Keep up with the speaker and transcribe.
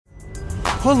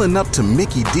Pulling up to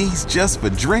Mickey D's just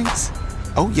for drinks?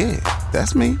 Oh yeah,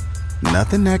 that's me.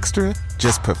 Nothing extra,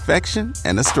 just perfection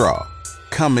and a straw.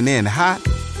 Coming in hot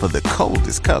for the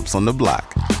coldest cups on the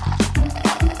block.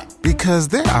 Because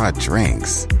there are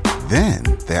drinks. Then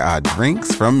there are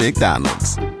drinks from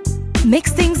McDonald's.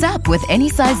 Mix things up with any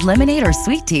size lemonade or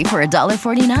sweet tea for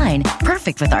 $1.49.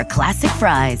 Perfect with our classic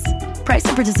fries. Price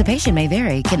and participation may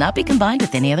vary. Cannot be combined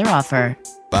with any other offer.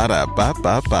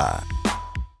 Ba-da-ba-ba-ba.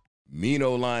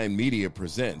 Mino Line Media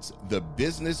presents the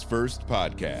Business First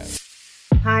Podcast.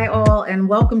 Hi, all, and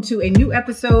welcome to a new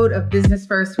episode of Business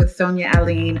First with Sonia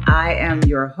Aline. I am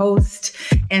your host,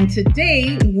 and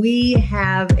today we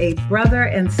have a brother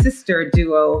and sister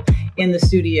duo in the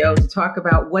studio to talk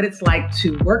about what it's like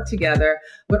to work together,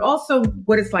 but also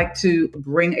what it's like to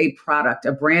bring a product,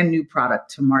 a brand new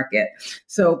product to market.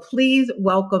 So please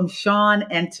welcome Sean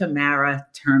and Tamara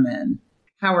Turman.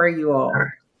 How are you all?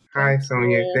 Hi,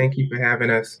 Sonia. Thank you for having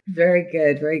us. Very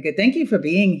good. Very good. Thank you for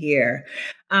being here.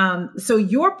 So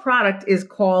your product is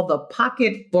called the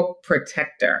Pocketbook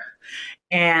Protector.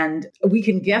 And we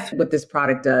can guess what this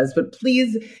product does, but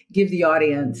please give the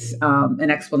audience an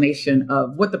explanation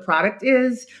of what the product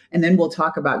is. And then we'll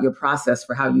talk about your process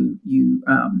for how you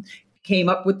came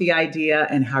up with the idea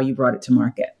and how you brought it to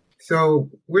market. So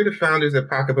we're the founders of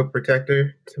Pocketbook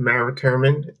Protector, Tamara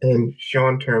Turman and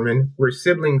Sean Turman. We're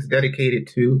siblings dedicated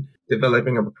to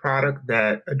developing a product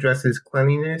that addresses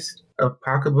cleanliness of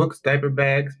pocketbooks, diaper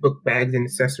bags, book bags, and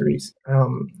accessories.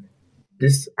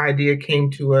 This idea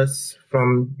came to us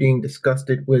from being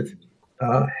disgusted with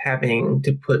having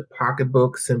to put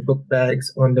pocketbooks and book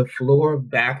bags on the floor of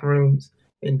bathrooms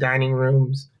and dining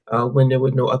rooms when there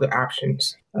were no other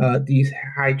options. These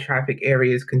high traffic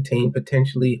areas contain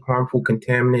potentially harmful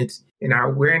contaminants, and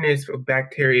our awareness of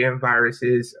bacteria and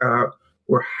viruses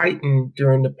were heightened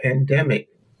during the pandemic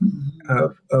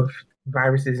of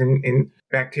viruses and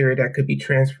bacteria that could be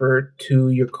transferred to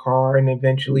your car and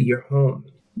eventually your home.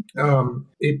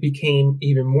 It became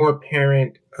even more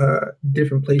apparent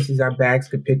different places our bags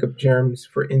could pick up germs,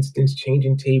 for instance,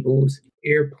 changing tables,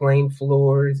 airplane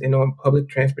floors, and on public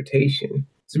transportation.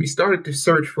 So we started to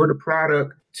search for the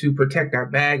product to protect our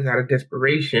bags out of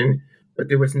desperation, but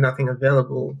there was nothing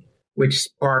available, which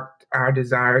sparked our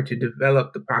desire to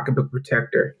develop the Pocketbook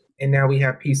Protector. And now we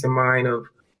have peace of mind of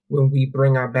when we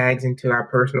bring our bags into our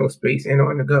personal space and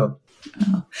on the go.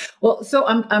 Oh. Well, so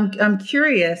I'm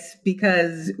curious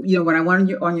because, when I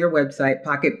went on your website,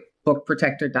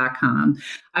 pocketbookprotector.com,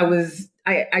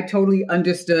 I totally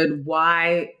understood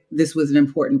why this was an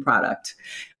important product.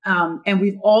 And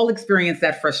we've all experienced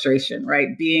that frustration,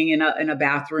 right? Being in a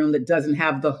bathroom that doesn't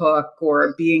have the hook,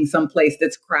 or being someplace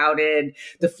that's crowded,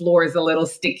 the floor is a little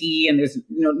sticky, and there's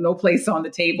no place on the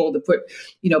table to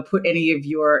put any of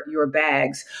your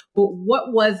bags. But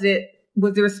what was it?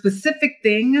 Was there a specific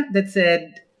thing that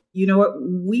said, you know what,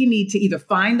 we need to either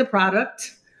find the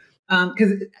product?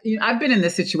 Because I've been in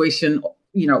this situation.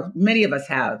 Many of us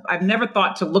have. I've never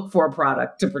thought to look for a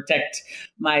product to protect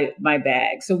my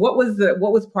bag. So what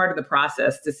was part of the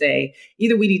process to say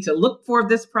either we need to look for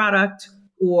this product,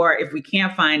 or if we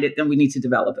can't find it, then we need to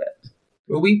develop it?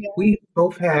 Well, we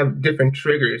both have different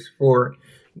triggers for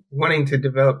wanting to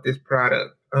develop this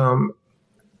product.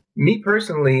 Me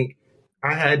personally,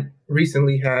 I had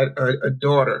recently had a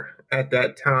daughter at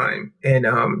that time, and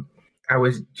I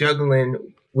was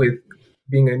juggling with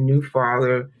being a new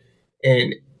father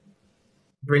and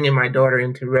bringing my daughter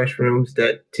into restrooms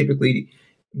that typically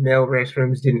male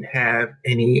restrooms didn't have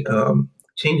any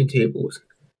changing tables,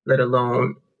 let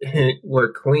alone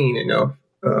were clean enough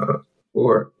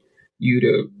for you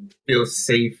to feel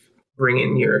safe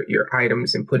bringing your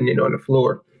items and putting it on the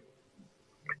floor.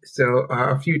 So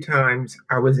a few times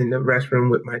I was in the restroom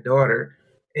with my daughter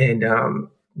and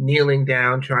kneeling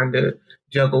down, trying to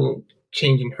juggle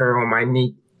changing her on my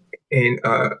knee and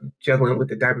juggling with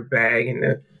the diaper bag and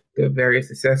the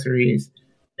various accessories.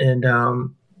 And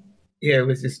it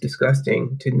was just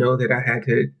disgusting to know that I had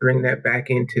to bring that back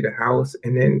into the house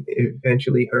and then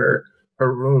eventually her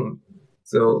room.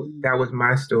 So that was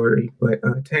my story, but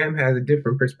Tam has a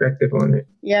different perspective on it.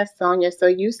 Yes, Sonia. So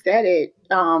you said it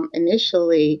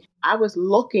initially. I was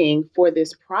looking for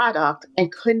this product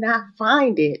and could not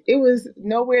find it. It was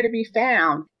nowhere to be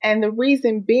found. And the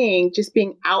reason being just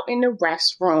being out in the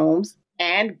restrooms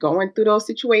and going through those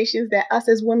situations that us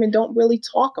as women don't really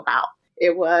talk about.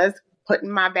 It was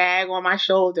putting my bag on my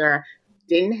shoulder,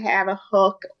 didn't have a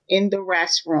hook in the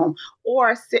restroom,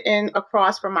 or sitting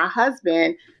across from my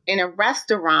husband in a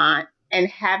restaurant and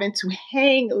having to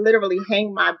literally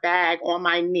hang my bag on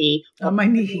my knee, On my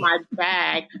knee. my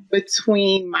bag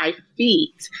between my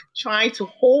feet, trying to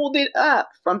hold it up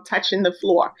from touching the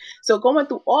floor. So going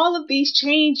through all of these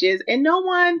changes, and no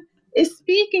one is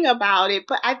speaking about it,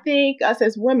 but I think us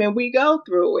as women, we go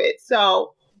through it.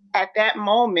 So at that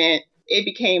moment, it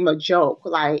became a joke.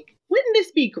 Like, wouldn't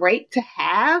this be great to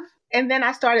have? And then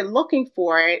I started looking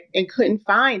for it and couldn't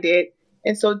find it.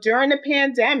 And so during the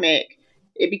pandemic,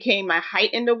 it became my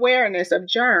heightened awareness of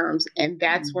germs. And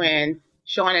that's when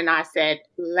Sean and I said,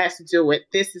 let's do it.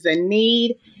 This is a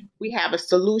need. We have a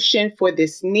solution for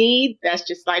this need. That's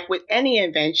just like with any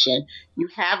invention. You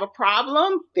have a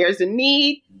problem, there's a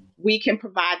need, we can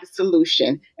provide the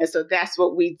solution. And so that's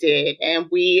what we did. And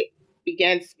we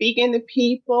began speaking to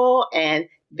people, and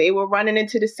they were running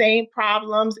into the same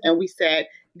problems. And we said,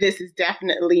 this is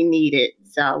definitely needed.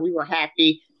 So we were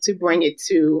happy to bring it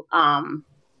to,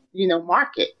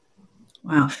 market.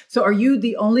 Wow. So are you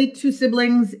the only two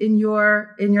siblings in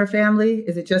your family?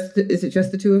 Is it just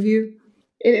the two of you?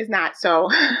 It is not. So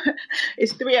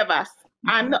it's three of us.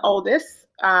 I'm the oldest,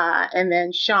 and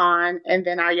then Sean, and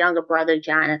then our younger brother,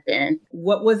 Jonathan.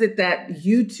 What was it that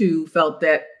you two felt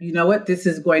that, you know what, this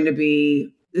is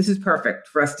perfect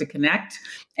for us to connect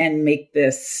and make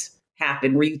this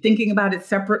happen? Were you thinking about it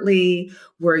separately?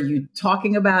 Were you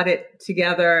talking about it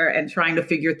together and trying to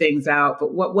figure things out?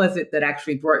 But what was it that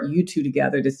actually brought you two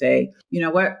together to say, you know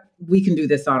what, we can do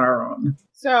this on our own?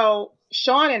 So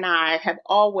Sean and I have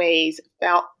always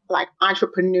felt like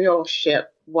entrepreneurship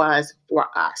was for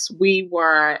us. We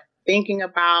were thinking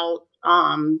about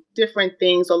different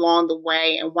things along the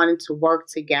way and wanting to work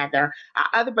together. Our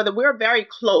other brother, we're very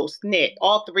close knit,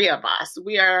 all three of us.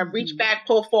 We are a reach back,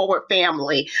 pull forward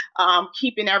family,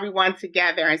 keeping everyone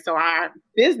together. And so our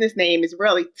business name is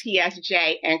really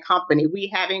TSJ and Company. We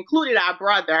have included our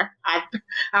brother,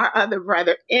 our other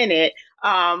brother in it,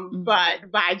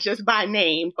 but by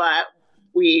name. But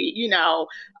we,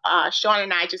 Sean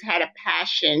and I just had a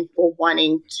passion for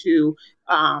wanting to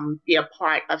be a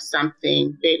part of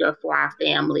something bigger for our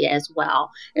family as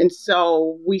well. And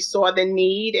so we saw the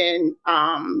need, and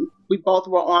we both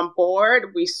were on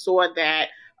board. We saw that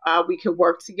we could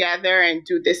work together and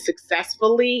do this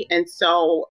successfully. And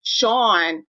so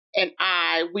Sean and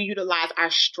we utilize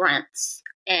our strengths.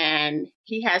 And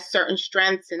he has certain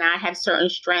strengths and I have certain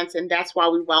strengths. And that's why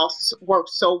we work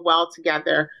so well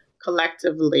together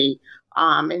collectively.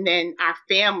 And then our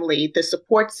family, the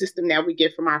support system that we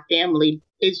get from our family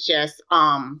is just,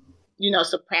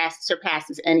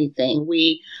 surpasses anything.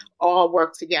 We all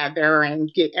work together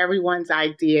and get everyone's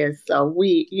ideas. So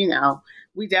we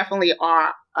definitely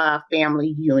are a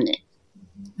family unit.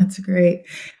 That's great.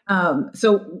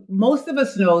 So most of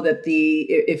us know that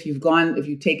if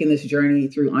you've taken this journey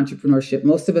through entrepreneurship,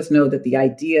 most of us know that the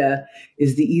idea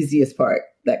is the easiest part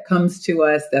that comes to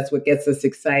us. That's what gets us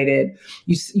excited.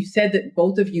 You said that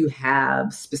both of you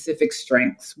have specific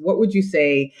strengths. What would you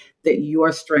say that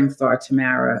your strengths are,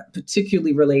 Tamara,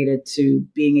 particularly related to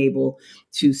being able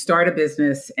to start a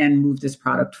business and move this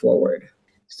product forward?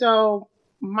 So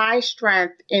my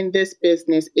strength in this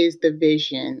business is the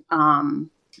vision.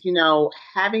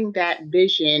 Having that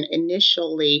vision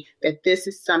initially that this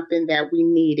is something that we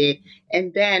needed,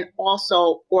 and then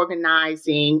also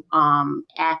organizing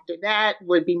after that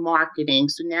would be marketing.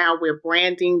 So now we're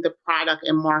branding the product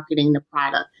and marketing the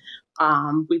product.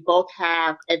 We both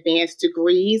have advanced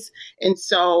degrees, and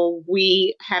so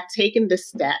we have taken the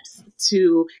steps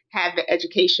to have the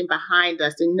education behind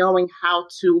us and knowing how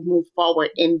to move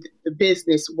forward in the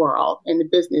business world, in the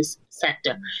business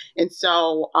sector. And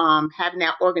so having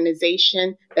that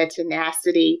organization, that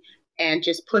tenacity, and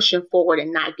just pushing forward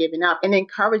and not giving up and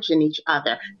encouraging each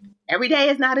other. Every day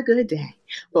is not a good day,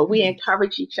 but we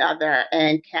encourage each other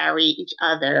and carry each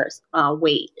other's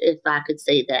weight, if I could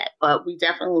say that. But we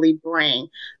definitely bring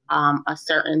a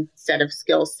certain set of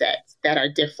skill sets that are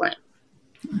different.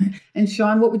 And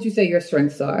Sean, what would you say your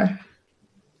strengths are?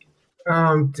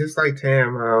 Just like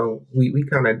Tam, we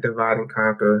kind of divide and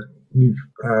conquer.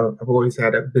 I've always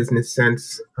had a business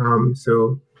sense,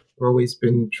 so we've always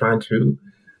been trying to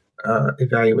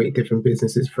evaluate different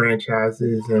businesses,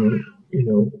 franchises, and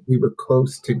we were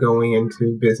close to going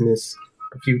into business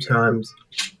a few times.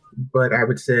 But I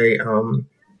would say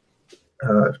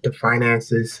the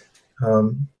finances,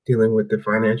 dealing with the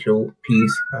financial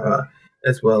piece,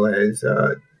 as well as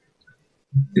the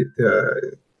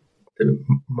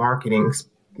marketing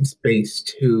space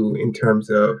too, in terms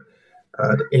of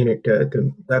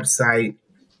the website,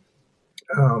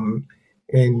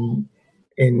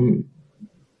 and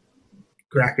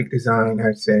graphic design,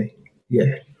 I'd say.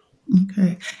 Yeah.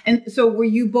 Okay. And so were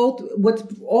you both, what's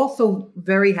also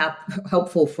very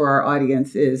helpful for our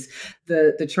audience is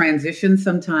the transition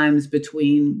sometimes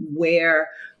between where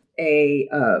a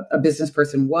business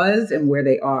person was and where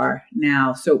they are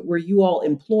now. So were you all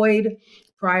employed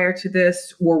prior to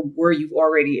this, or were you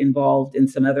already involved in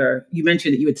some other, you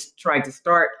mentioned that you had tried to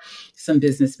start some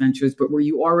business ventures, but were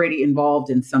you already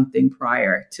involved in something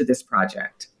prior to this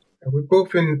project? We're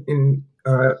both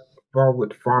involved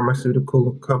with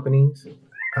pharmaceutical companies.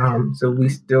 So we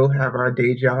still have our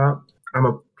day job. I'm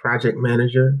a project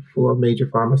manager for a major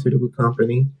pharmaceutical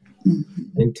company,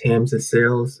 and Tam's a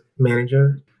sales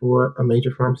manager for a major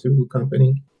pharmaceutical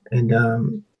company.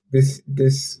 And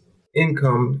this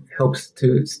income helps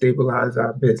to stabilize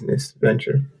our business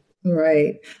venture.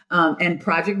 Right. And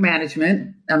project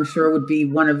management, I'm sure, would be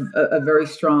one of a very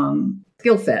strong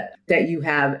skill set that you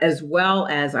have, as well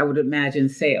as, I would imagine,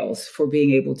 sales for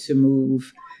being able to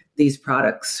move these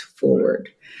products forward.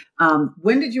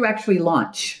 When did you actually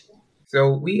launch?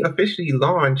 So we officially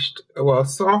launched,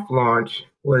 soft launch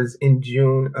was in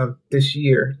June of this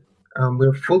year.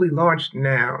 We're fully launched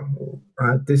now.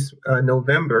 This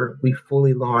November, we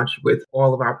fully launched with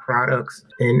all of our products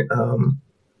and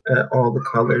all the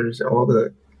colors,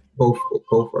 both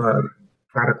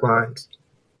product lines.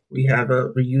 We have a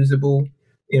reusable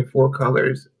in 4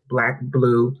 colors: black,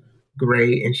 blue,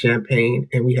 gray, and champagne,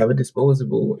 and we have a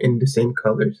disposable in the same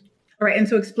colors. All right. And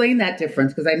so explain that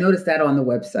difference, because I noticed that on the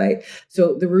website.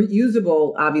 So the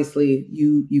reusable, obviously,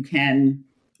 you can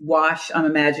wash, I'm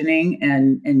imagining,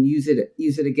 and use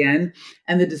it again.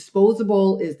 And the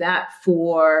disposable, is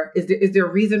there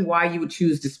a reason why you would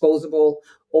choose disposable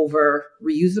over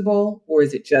reusable, or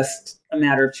is it just a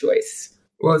matter of choice?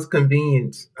 Well, it's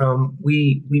convenience.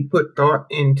 We put thought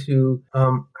into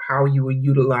how you would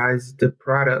utilize the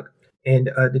product and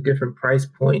the different price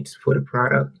points for the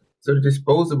product. So the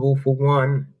disposable, for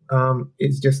one,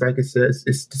 is just like it says,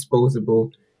 it's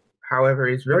disposable. However,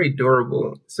 it's very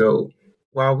durable. So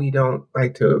while we don't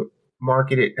like to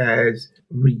market it as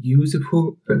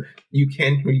reusable, you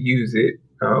can reuse it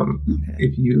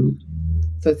if you.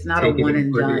 So it's not a one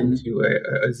and done. Put it into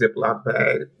a Ziploc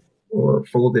bag or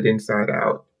fold it inside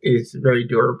out. It's very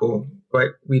durable,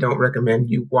 but we don't recommend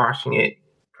you washing it.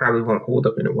 Probably won't hold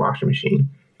up in a washing machine.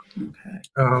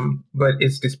 Okay. But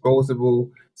it's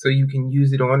disposable, so you can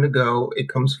use it on the go. It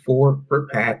comes 4 per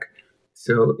pack,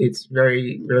 so it's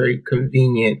very, very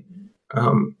convenient.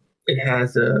 It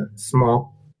has a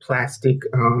small plastic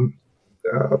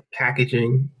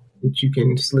packaging that you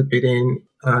can slip it in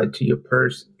to your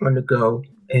purse on the go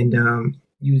and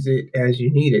use it as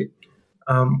you need it.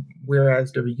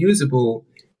 Whereas the reusable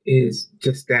is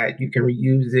just that you can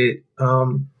reuse it.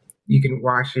 You can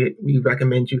wash it. We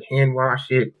recommend you hand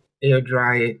wash it, air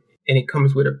dry it, and it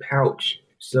comes with a pouch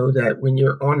so that when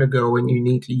you're on the go and you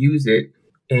need to use it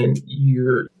and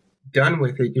you're done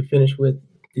with it, you're finished with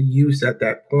the use at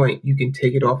that point, you can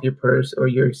take it off your purse or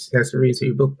your accessories or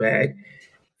your book bag,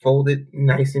 fold it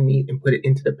nice and neat and put it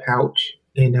into the pouch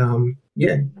and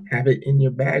have it in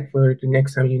your bag for the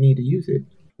next time you need to use it.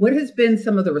 What has been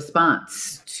some of the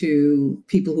response to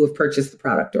people who have purchased the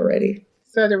product already?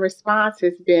 So the response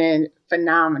has been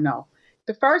phenomenal.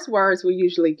 The first words we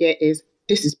usually get is,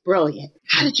 "This is brilliant.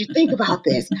 How did you think about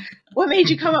this? What made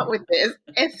you come up with this?"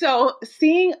 And so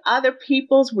seeing other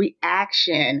people's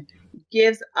reaction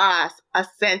gives us a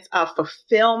sense of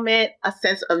fulfillment, a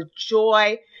sense of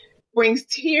joy, brings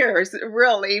tears,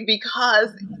 really, because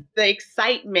the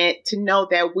excitement to know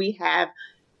that we have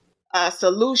a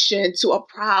solution to a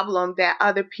problem that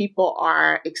other people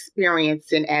are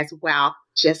experiencing as well,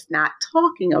 just not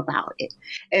talking about it.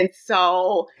 And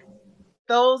so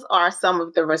those are some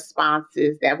of the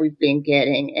responses that we've been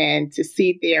getting, and to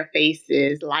see their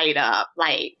faces light up,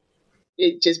 like,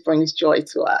 it just brings joy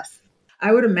to us.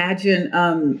 I would imagine,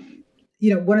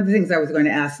 one of the things I was going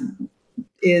to ask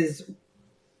is,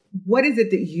 what is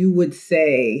it that you would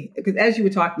say? Because as you were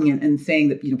talking and saying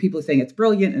that, people are saying it's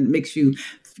brilliant and it makes you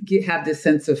have this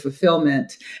sense of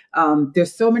fulfillment.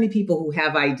 There's so many people who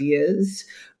have ideas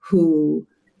who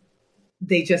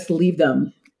they just leave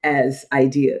them as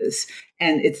ideas.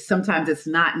 And sometimes it's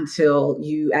not until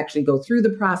you actually go through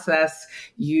the process,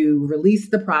 you release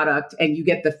the product, and you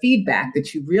get the feedback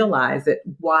that you realize that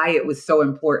why it was so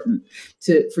important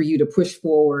for you to push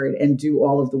forward and do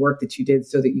all of the work that you did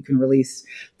so that you can release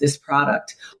this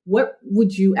product. What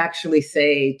would you actually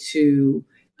say to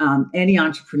any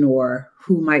entrepreneur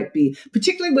who might be,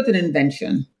 particularly with an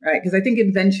invention, right? Because I think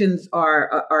inventions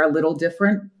are a little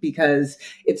different because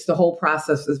it's the whole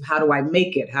process of how do I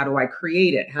make it? How do I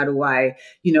create it? How do I,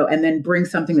 and then bring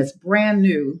something that's brand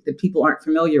new that people aren't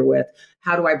familiar with?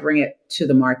 How do I bring it to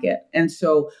the market? And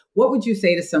so what would you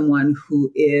say to someone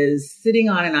who is sitting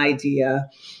on an idea,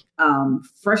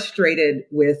 frustrated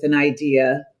with an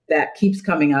idea that keeps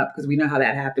coming up, because we know how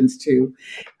that happens too.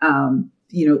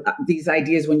 These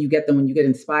ideas, when you get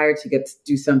inspired to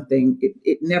do something,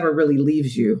 it never really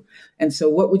leaves you. And so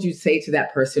what would you say to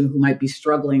that person who might be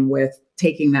struggling with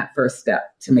taking that first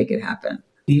step to make it happen?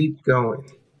 Keep going.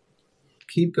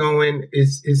 Keep going.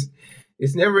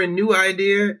 It's never a new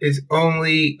idea. It's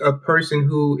only a person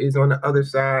who is on the other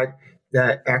side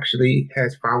that actually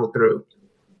has followed through.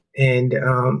 And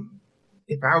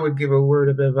if I would give a word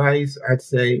of advice, I'd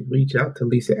say reach out to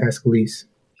Lisa Ascalise,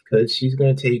 because she's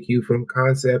going to take you from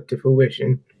concept to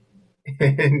fruition,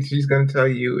 and she's going to tell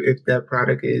you if that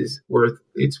product is worth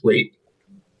its weight.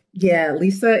 Yeah,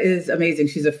 Lisa is amazing.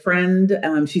 She's a friend.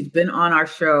 She's been on our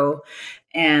show.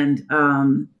 And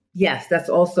yes, that's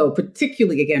also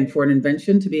particularly, again, for an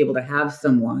invention, to be able to have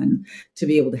someone to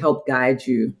be able to help guide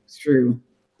you through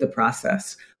the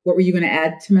process. What were you going to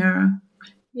add, Tamara?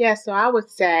 Yeah, so I would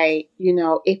say,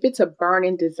 if it's a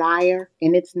burning desire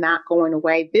and it's not going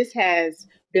away, this has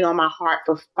been on my heart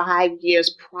for 5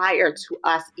 years prior to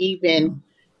us even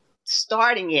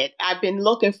starting it. I've been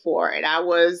looking for it. I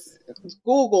was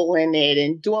Googling it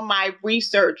and doing my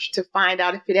research to find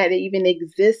out if it had even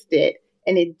existed,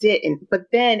 and it didn't.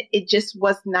 But then it just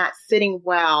was not sitting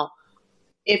well.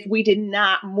 If we did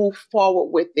not move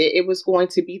forward with it, it was going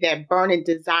to be that burning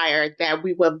desire that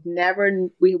we would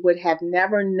have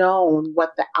never known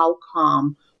what the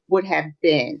outcome would have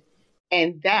been.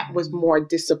 And that was more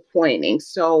disappointing.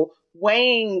 So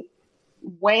weighing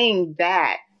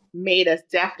that made us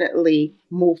definitely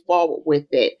move forward with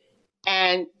it.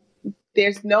 And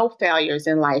there's no failures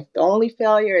in life. The only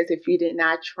failure is if you did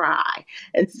not try.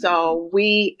 And so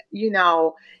we,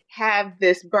 have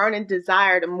this burning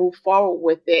desire to move forward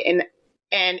with it. And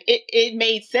it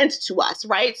made sense to us,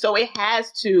 right? So it has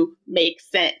to make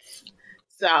sense.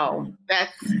 So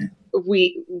that's,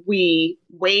 we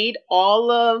weighed all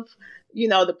of,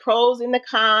 the pros and the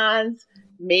cons,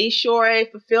 made sure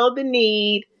it fulfilled the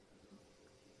need,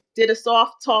 did a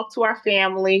soft talk to our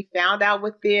family, found out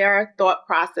what their thought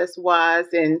process was,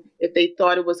 and if they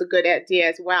thought it was a good idea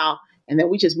as well. And then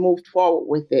we just moved forward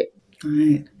with it.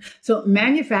 Right. So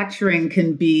manufacturing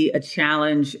can be a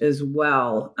challenge as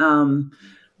well.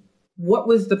 What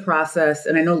was the process?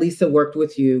 And I know Lisa worked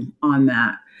with you on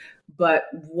that, but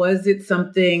was it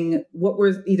something, what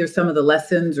were either some of the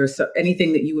lessons or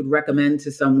anything that you would recommend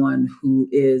to someone who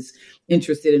is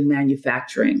interested in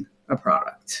manufacturing a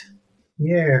product?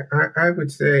 Yeah, I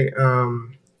would say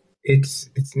it's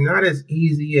not as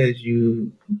easy as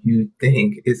you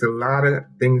think. It's a lot of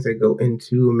things that go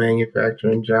into a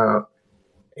manufacturing job.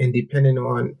 And depending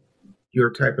on your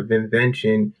type of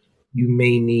invention, you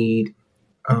may need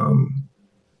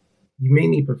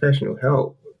professional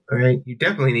help, right? You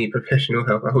definitely need professional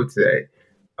help, I would say.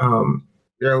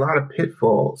 There are a lot of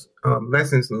pitfalls,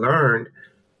 lessons learned.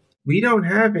 We don't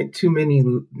have too many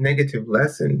negative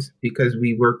lessons because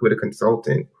we work with a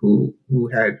consultant who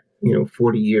had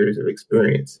 40 years of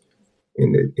experience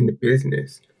in the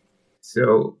business.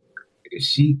 So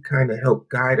she kind of helped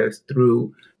guide us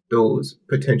through those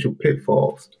potential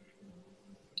pitfalls.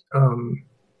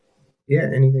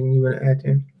 Anything you want to add,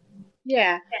 Tim?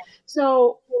 Yeah.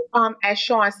 So, as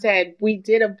Sean said, we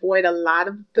did avoid a lot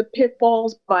of the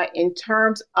pitfalls, but in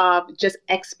terms of just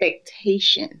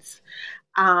expectations,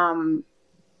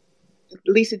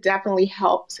 Lisa definitely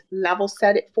helped level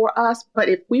set it for us. But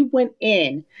if we went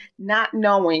in not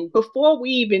knowing, before we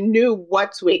even knew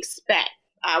what to expect,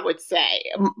 I would say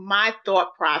my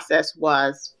thought process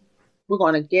was, we're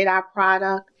going to get our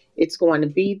product. It's going to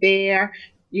be there.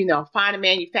 Find a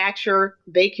manufacturer.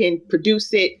 They can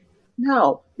produce it.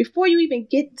 No, before you even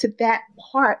get to that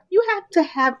part, you have to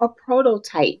have a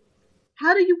prototype.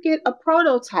 How do you get a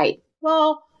prototype?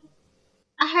 Well,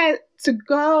 I had to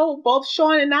go, both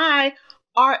Sean and I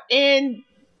are in,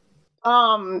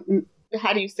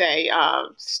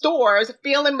 stores,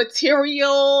 feeling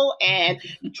material and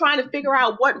trying to figure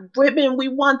out what ribbon we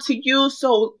want to use.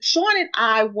 So Sean and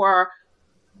I were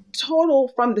total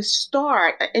from the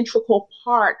start, an integral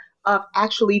part of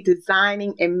actually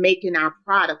designing and making our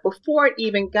product before it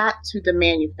even got to the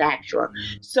manufacturer.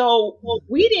 So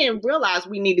we didn't realize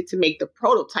we needed to make the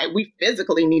prototype. We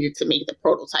physically needed to make the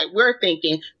prototype. We're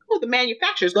thinking, the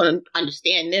manufacturer is going to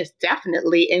understand this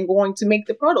definitely and going to make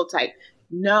the prototype.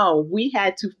 No, we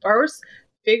had to first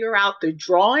figure out the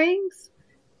drawings,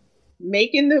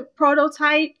 making the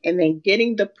prototype, and then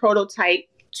getting the prototype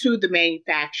to the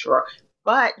manufacturer.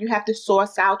 But you have to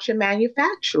source out your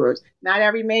manufacturers. Not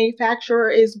every manufacturer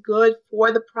is good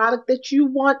for the product that you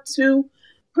want to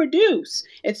produce.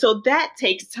 And so that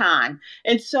takes time.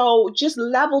 And so just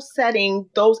level setting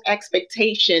those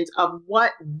expectations of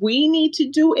what we need to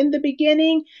do in the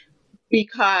beginning,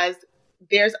 because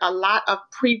there's a lot of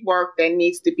pre-work that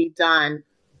needs to be done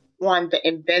on the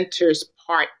inventor's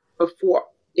part before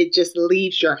it just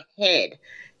leaves your head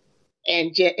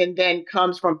and then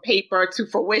comes from paper to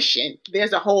fruition.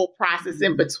 There's a whole process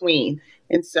in between.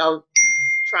 And so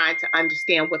trying to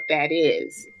understand what that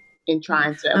is and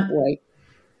trying to avoid.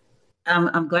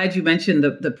 I'm glad you mentioned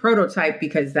the prototype,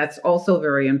 because that's also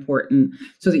very important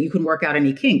so that you can work out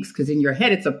any kinks, because in your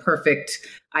head, it's a perfect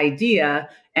idea.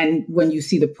 And when you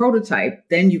see the prototype,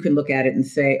 then you can look at it and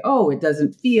say, oh, it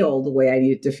doesn't feel the way I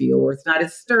need it to feel, or it's not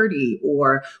as sturdy,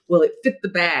 or will it fit the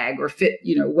bag, or fit,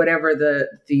 whatever the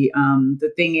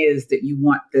thing is that you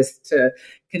want this to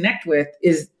connect with.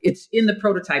 It's in the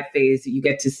prototype phase that you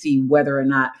get to see whether or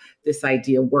not this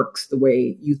idea works the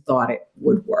way you thought it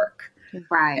would work.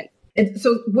 Right. And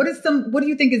so what do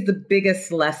you think is the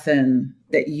biggest lesson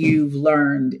that you've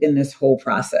learned in this whole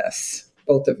process,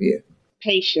 both of you?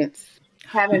 Patience.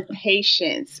 Having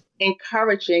patience,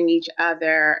 encouraging each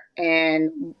other,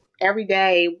 and every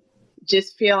day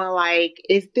just feeling like,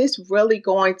 is this really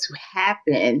going to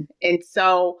happen? And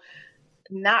so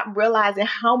not realizing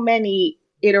how many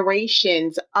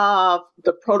iterations of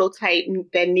the prototype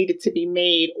that needed to be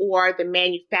made, or the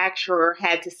manufacturer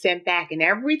had to send back. And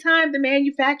every time the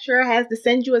manufacturer has to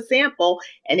send you a sample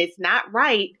and it's not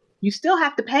right, you still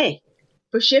have to pay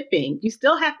for shipping. You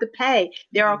still have to pay.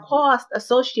 There are costs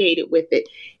associated with it.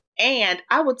 And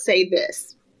I would say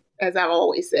this, as I've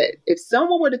always said, if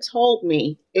someone would have told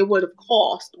me it would have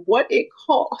cost what it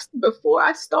cost before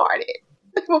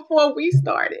we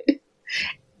started,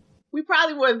 we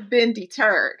probably would have been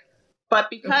deterred. But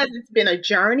because it's been a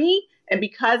journey, and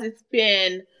because it's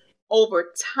been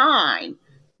over time,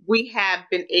 we have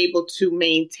been able to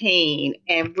maintain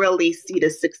and really see the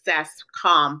success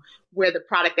come, where the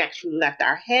product actually left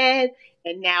our head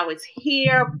and now it's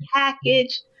here,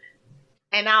 packaged.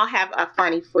 And I'll have a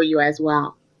funny for you as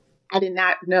well. I did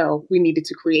not know we needed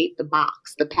to create the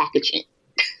box, the packaging.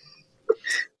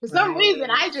 For some reason,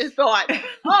 I just thought,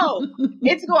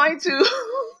 it's going to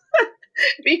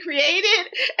be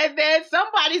created, and then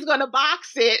somebody's going to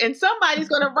box it, and somebody's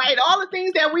going to write all the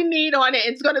things that we need on it,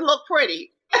 and it's going to look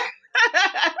pretty.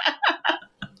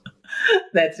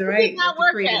 That's right. Not to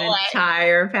create an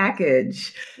entire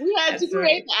package. We had to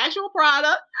create the actual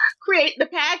product, create the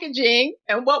packaging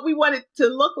and what we want it to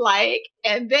look like,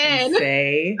 and then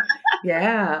say,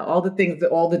 all the things,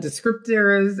 all the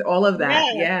descriptors, all of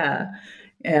that. Yeah.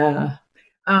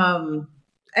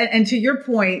 And to your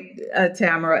point,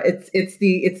 Tamara, it's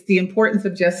the importance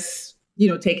of just,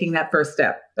 taking that first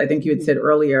step. I think you had said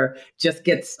earlier, just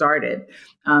get started.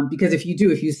 Because if you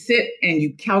sit and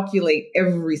you calculate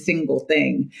every single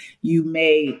thing, you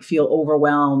may feel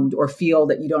overwhelmed or feel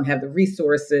that you don't have the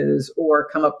resources, or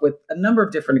come up with a number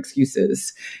of different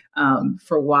excuses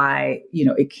for why,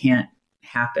 it can't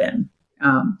happen.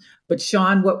 But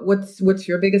Sean, what's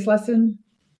your biggest lesson?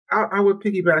 I would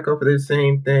piggyback off of the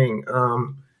same thing.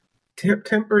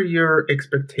 Temper your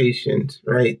expectations,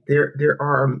 right? There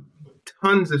are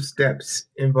tons of steps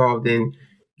involved in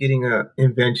getting an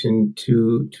invention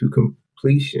to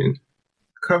completion.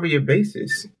 Cover your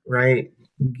bases, right?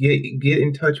 Get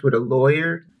in touch with a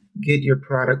lawyer, get your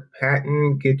product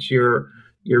patent, get your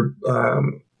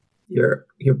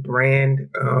brand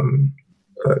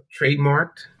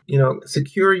trademarked.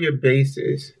 Secure your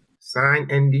bases. Sign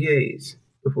NDAs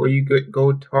before you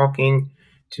go talking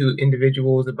to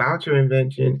individuals about your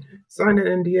invention. Sign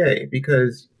an NDA,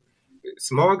 because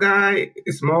small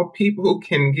people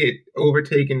can get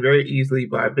overtaken very easily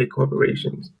by big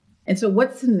corporations. And so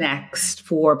what's next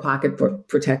for Pocketbook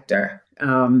Protector?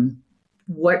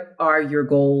 What are your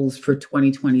goals for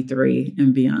 2023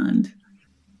 and beyond?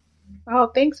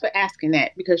 Oh, thanks for asking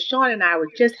that, because Sean and I were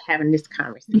just having this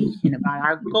conversation about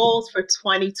our goals for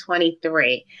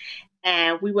 2023,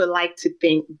 and we would like to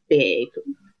think big.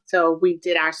 So we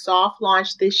did our soft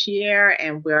launch this year,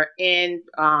 and we're in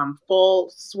full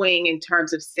swing in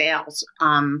terms of sales.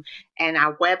 And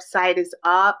our website is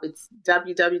up. It's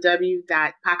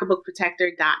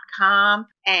www.pocketbookprotector.com.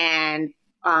 And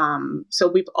So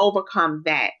we've overcome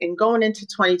that. And going into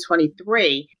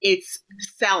 2023, it's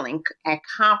selling at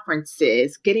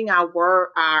conferences, getting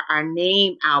our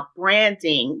name out,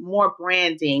 more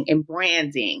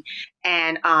branding,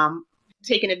 and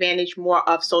taking advantage more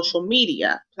of social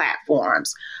media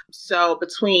platforms. So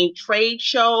between trade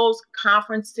shows,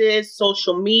 conferences,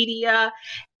 social media,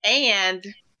 and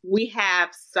we have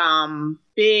some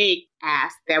big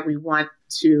asks that we want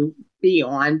to be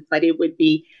on, but it would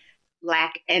be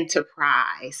Black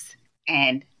enterprise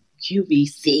and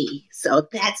QVC. So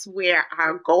that's where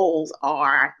our goals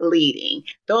are leading.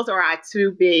 Those are our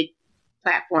two big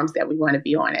platforms that we want to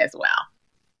be on as well.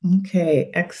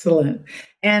 Okay, excellent.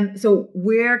 And so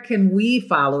where can we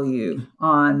follow you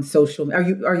on social?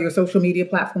 Are your social media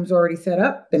platforms already set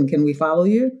up? And can we follow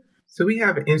you? So we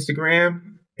have an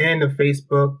Instagram and a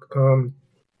Facebook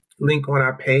link on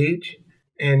our page.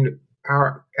 And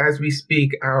as we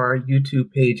speak, our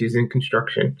YouTube page is in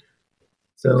construction.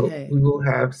 So we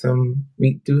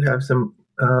do have some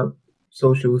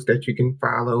socials that you can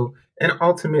follow. And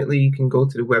ultimately, you can go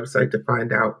to the website to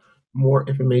find out more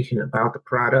information about the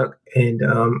product and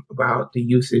about the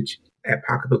usage at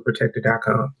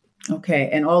pocketbookprotector.com. Okay.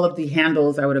 And all of the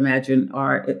handles, I would imagine,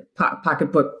 are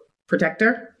Pocketbook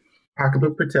Protector?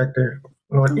 Pocketbook Protector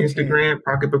on Instagram,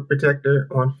 Pocketbook Protector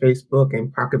on Facebook,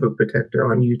 and Pocketbook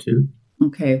Protector on YouTube.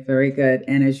 Okay, very good.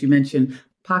 And as you mentioned,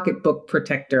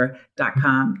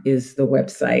 pocketbookprotector.com is the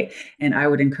website. And I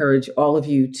would encourage all of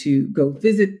you to go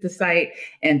visit the site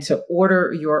and to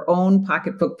order your own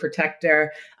Pocketbook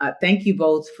Protector. Thank you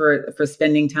both for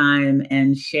spending time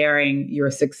and sharing your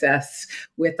success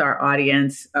with our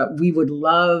audience. We would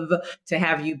love to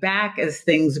have you back as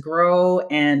things grow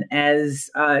and as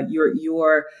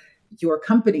your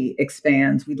company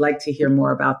expands. We'd like to hear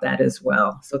more about that as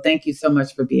well. So thank you so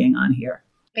much for being on here.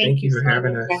 Thank you for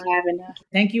having us.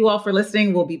 Thank you all for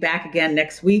listening. We'll be back again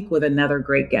next week with another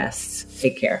great guest.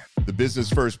 Take care. The Business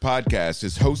First podcast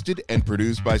is hosted and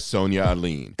produced by Sonia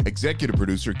Aline. Executive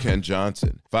producer Ken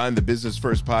Johnson. Find the Business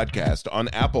First podcast on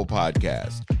Apple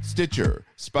Podcasts, Stitcher,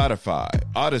 Spotify,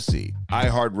 Odyssey,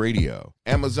 iHeartRadio,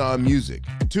 Amazon Music,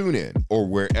 TuneIn, or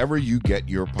wherever you get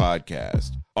your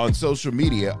podcast. On social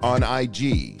media on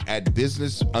IG at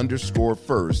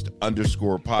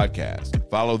business_first_podcast.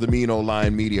 Follow the Mean Old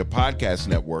Line Media Podcast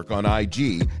Network on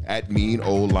IG at Mean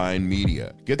Old Line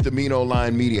Media. Get the Mean Old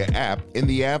Line Media app in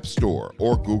the App Store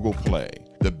or Google Play.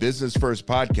 The Business First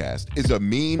Podcast is a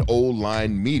Mean Old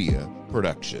Line Media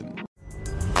production.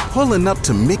 Pulling up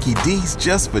to Mickey D's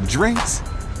just for drinks?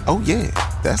 Oh yeah,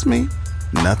 that's me.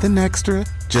 Nothing extra,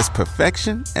 just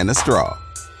perfection and a straw.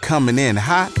 Coming in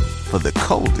hot for the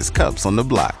coldest cups on the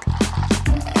block.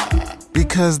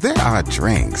 Because there are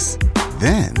drinks.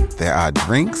 Then there are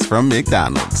drinks from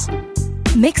McDonald's.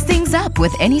 Mix things up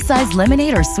with any size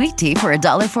lemonade or sweet tea for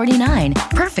 $1.49.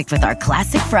 Perfect with our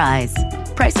classic fries.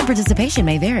 Price and participation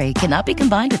may vary. Cannot be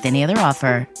combined with any other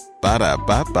offer.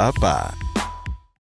 Ba-da-ba-ba-ba.